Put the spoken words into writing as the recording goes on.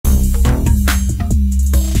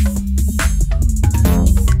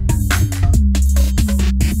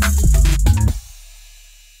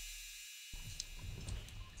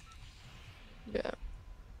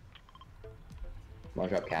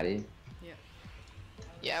caddy? Yeah.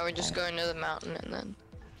 Yeah, we're just going to the mountain and then.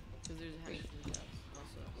 Cause there's a henchman chest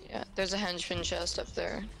also. Yeah, there's a henchman chest up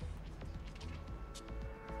there.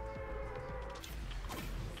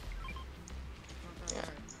 Yeah.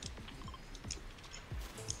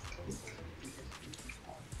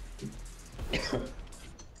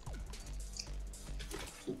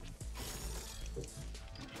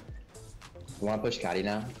 You wanna push caddy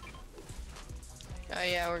now? Oh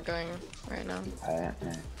yeah, we're going right now. Alright.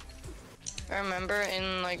 I remember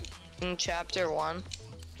in chapter 1,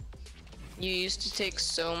 you used to take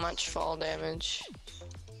so much fall damage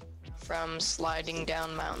from sliding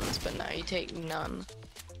down mountains, but now you take none.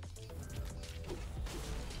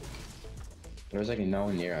 There's like no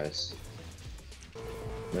one near us.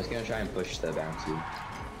 I'm just gonna try and push the bouncy.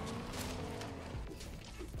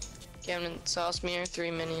 Camden, sauce me or 3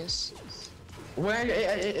 minis. What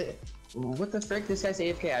the frick? This guy's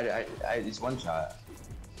AFK. It's one shot.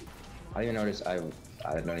 I don't even notice. I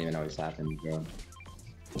don't even know what's happened, bro.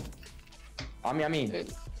 I mean.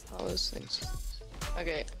 Dude, all those things.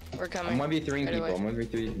 Okay, we're coming. I'm 1v3 right people. away. I'm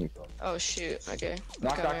 1v3 people. Oh shoot. Okay.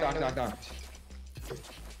 Knock.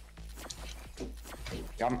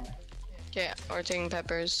 Come. Okay, we're taking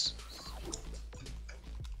peppers.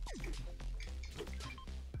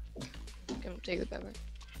 Come take the pepper.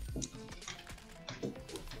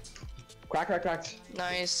 Cracked.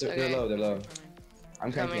 Nice. They're Okay. low.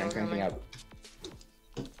 I'm cranking up.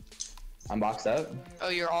 I'm boxed up. Oh,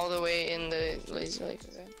 you're all the way in the lazy lake.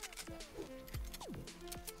 Okay.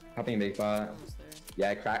 Helping big pot. Almost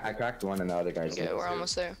there. Yeah, I cracked one and the other guy's. Okay, we're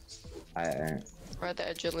almost there. Alright. We're at the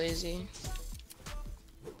edge of lazy.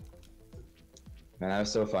 Man, that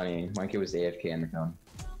was so funny. One kid was AFK in the film.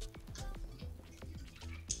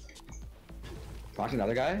 Cracked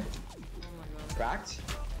another guy. Oh my god. Cracked.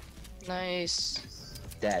 Nice.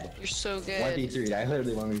 Dead. You're so good. 1v3. I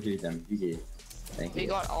literally 1v3'd them. GG. Thank you. We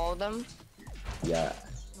got all of them? Yeah.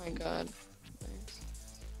 Oh my god. Nice.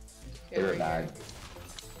 Okay, They were we're bad. here.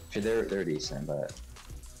 Actually, they're decent, but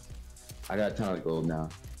I got a ton of gold now.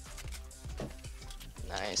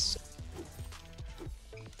 Nice.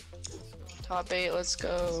 Top 8, let's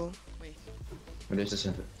go. Wait. But there's just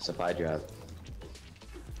a supply drop.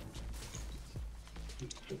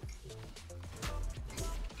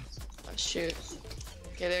 Oh, shoot.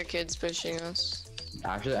 Okay, there are kids pushing us.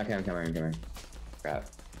 Actually, I can't come here. Crap.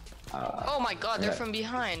 Oh my god, they're okay. from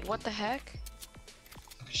behind. What the heck?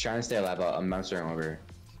 Just trying to stay alive. I'm bouncing over.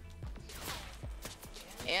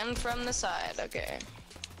 And from the side, okay.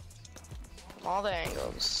 From all the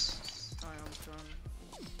angles. Oh, I almost run.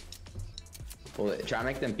 Well, try to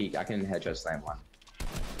make them peek. I can headshot slam one.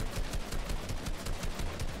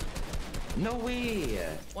 No way!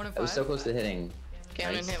 One of I was five? so close to hitting.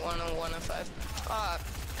 Camden Nice. hit 1 of 5. Ah,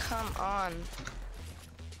 come on.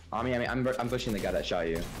 I mean, I'm pushing the guy that shot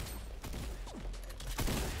you. This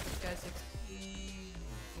guy's 16.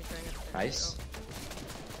 He's trying to Nice. Oh.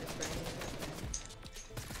 He's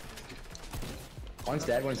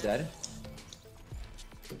spraying. One's dead.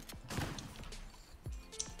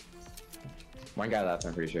 One guy left,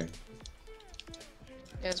 I'm pretty sure.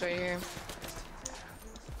 Yeah, it's right here.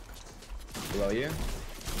 Below you.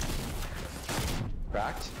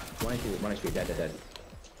 Cracked. 1 HP, dead.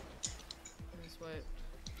 Nice wipe.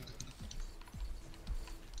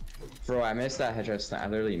 Bro, I missed that headshot slam. I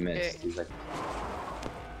literally missed. Okay. He's like,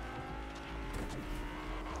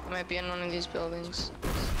 I might be in one of these buildings. Oh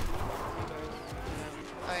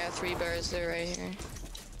yeah, 3 bears, they're right here.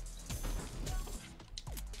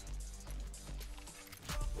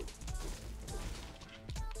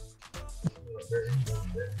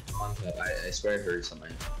 on top. I swear I heard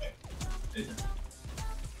something.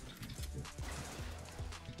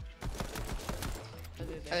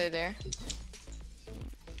 Are they there?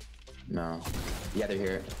 No. Yeah, they're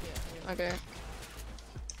here. Okay.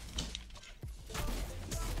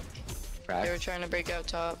 Crack. They were trying to break out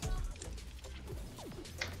top.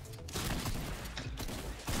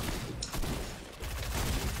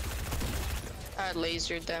 I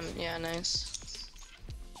lasered them. Yeah, nice.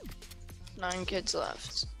 9 kids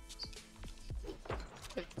left.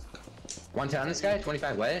 110 on this guy,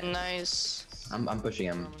 25 wet. Nice. I'm pushing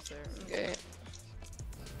him. Almost there. Okay.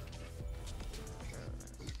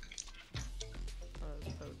 Oh,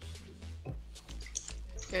 it's poached.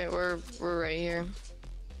 Okay, we're right here.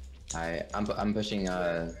 I'm pushing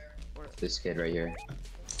Where? this kid right here.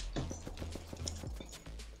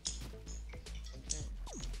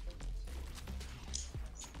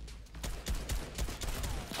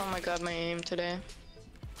 Oh my god, my aim today.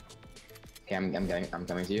 Okay, I'm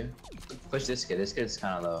coming to you. Push this kid. This kid's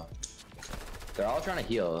kind of low. They're all trying to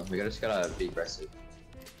heal. We just gotta be aggressive.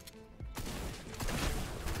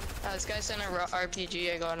 This guy sent a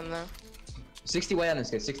RPG. I got him though. 60 weight on this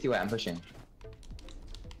guy. 60 weight. I'm pushing.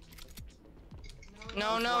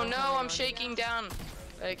 No, no, no! I'm shaking down.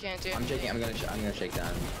 I can't do anything. I'm shaking. I'm gonna shake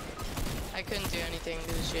down. I couldn't do anything.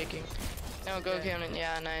 He was shaking. No, go Camden.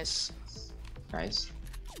 Yeah, nice. Nice.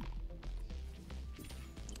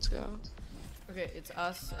 Let's go. Okay, it's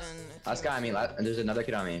us and. It's Last guy on me. There's another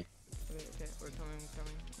kid on me. Okay, we're coming.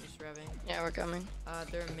 Just revving. Yeah, we're coming.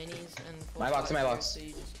 There are minis and. My box, my box. So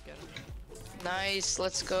you just get them. Nice.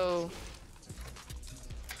 Let's go.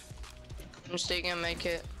 I'm just taking a med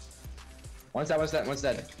kit. One's dead. One's dead. One's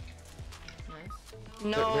dead. Nice.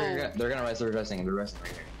 No. They're gonna rest. They're resting. They're resting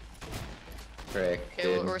right here. Frick.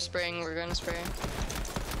 Okay, we're spraying. We're gonna spray.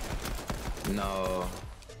 No.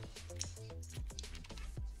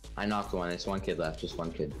 I knocked one. It's one kid left. Just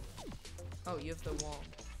one kid. Oh, you have the wall.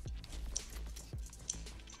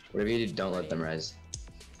 Whatever you do, don't let them res.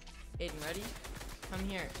 Aiden, ready? Come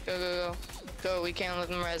here. Go, go, go. Go, we can't let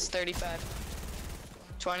them res. 35.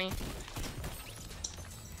 20.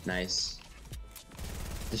 Nice.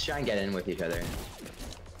 Just try and get in with each other.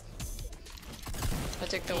 I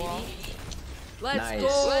took the wall. Let's Nice.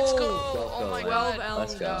 go! Let's go! Go, Oh my go. 12 god. elm.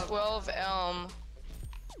 Let's go. 12 elm.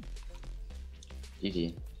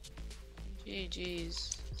 GG.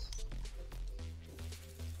 GG's.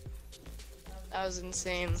 That was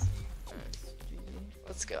insane. Nice. GG.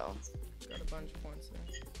 Let's go. Got a bunch of points there.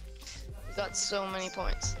 We got so many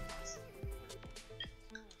points.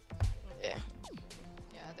 Yeah.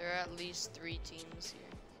 Yeah, there are at least 3 teams here.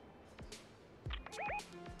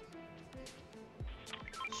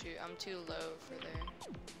 Shoot, I'm too low for there.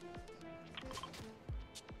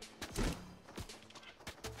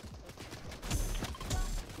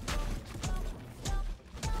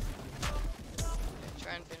 Okay,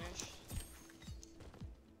 try and finish.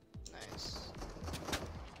 Nice.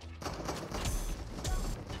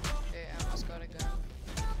 Okay, I almost got a gun.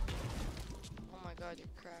 Oh my god,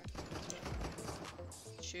 you're cracked.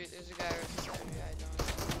 Shoot, there's a guy right beside me. I don't.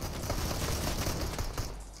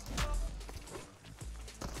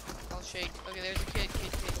 I'll shake. Okay, there's a kid.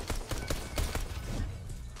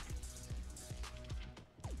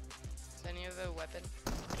 Does any of a weapon?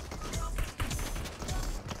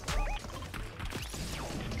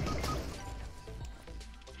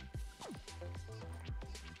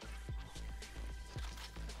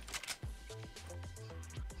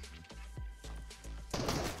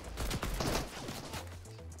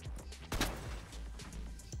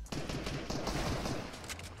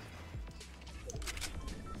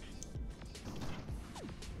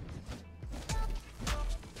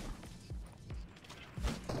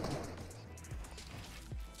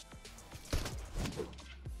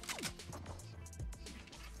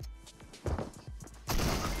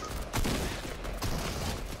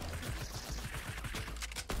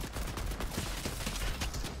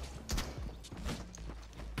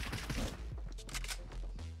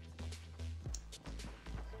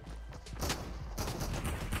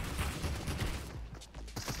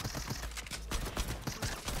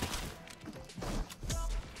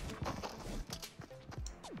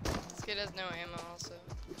 This kid has no ammo also.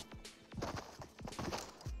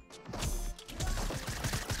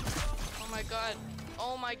 Oh my god.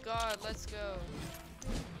 Oh my god, let's go.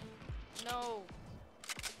 No.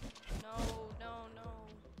 No.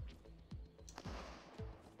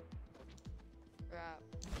 Crap.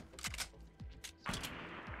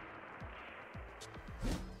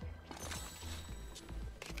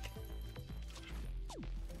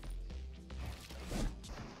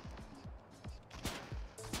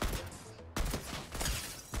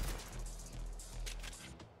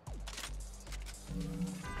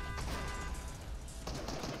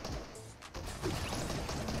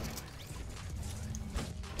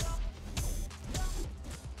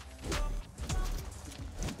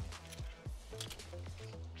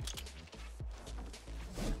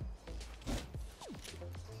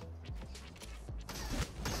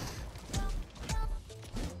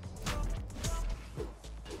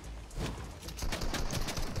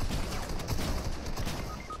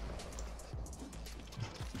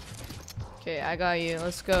 Okay, I got you.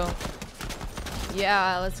 Let's go.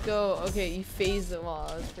 Yeah, let's go. Okay, you phased the wall.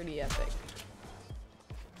 That was pretty epic.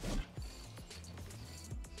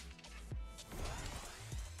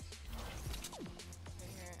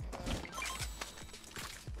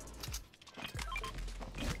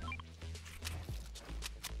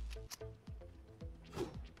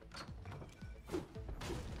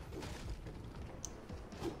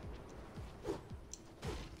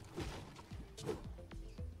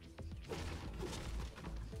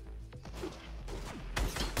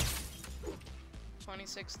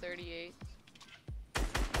 $26.38.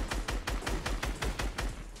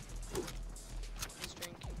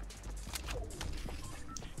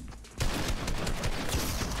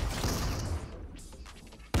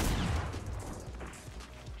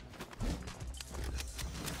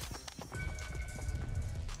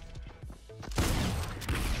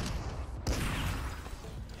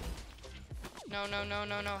 no, no, no,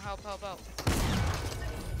 no, no. Help, help, help.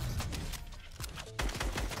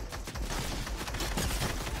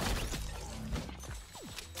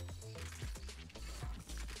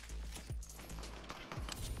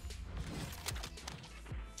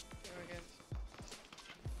 Okay, we're good.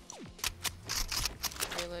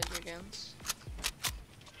 Reload your guns.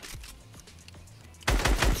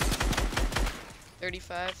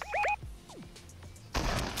 35.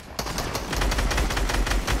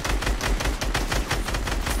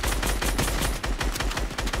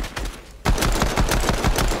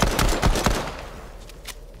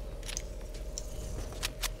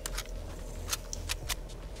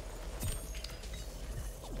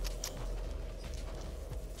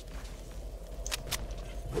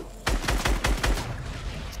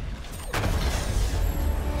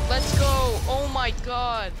 Let's go! Oh my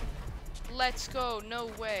god! Let's go! No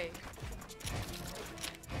way!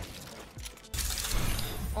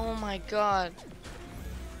 Oh my god!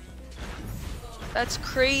 That's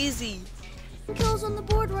crazy! Kills on the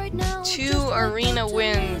board right now. 2 arena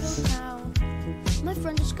wins My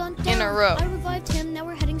friend just gone down. in a row. I revived him. Now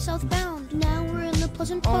we're heading southbound. Now we're in the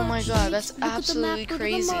Pleasant Park. Oh my god, that's Look at the absolutely map, go to the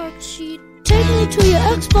crazy. mark sheet. Take me to your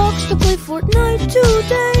Xbox to play Fortnite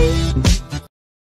today.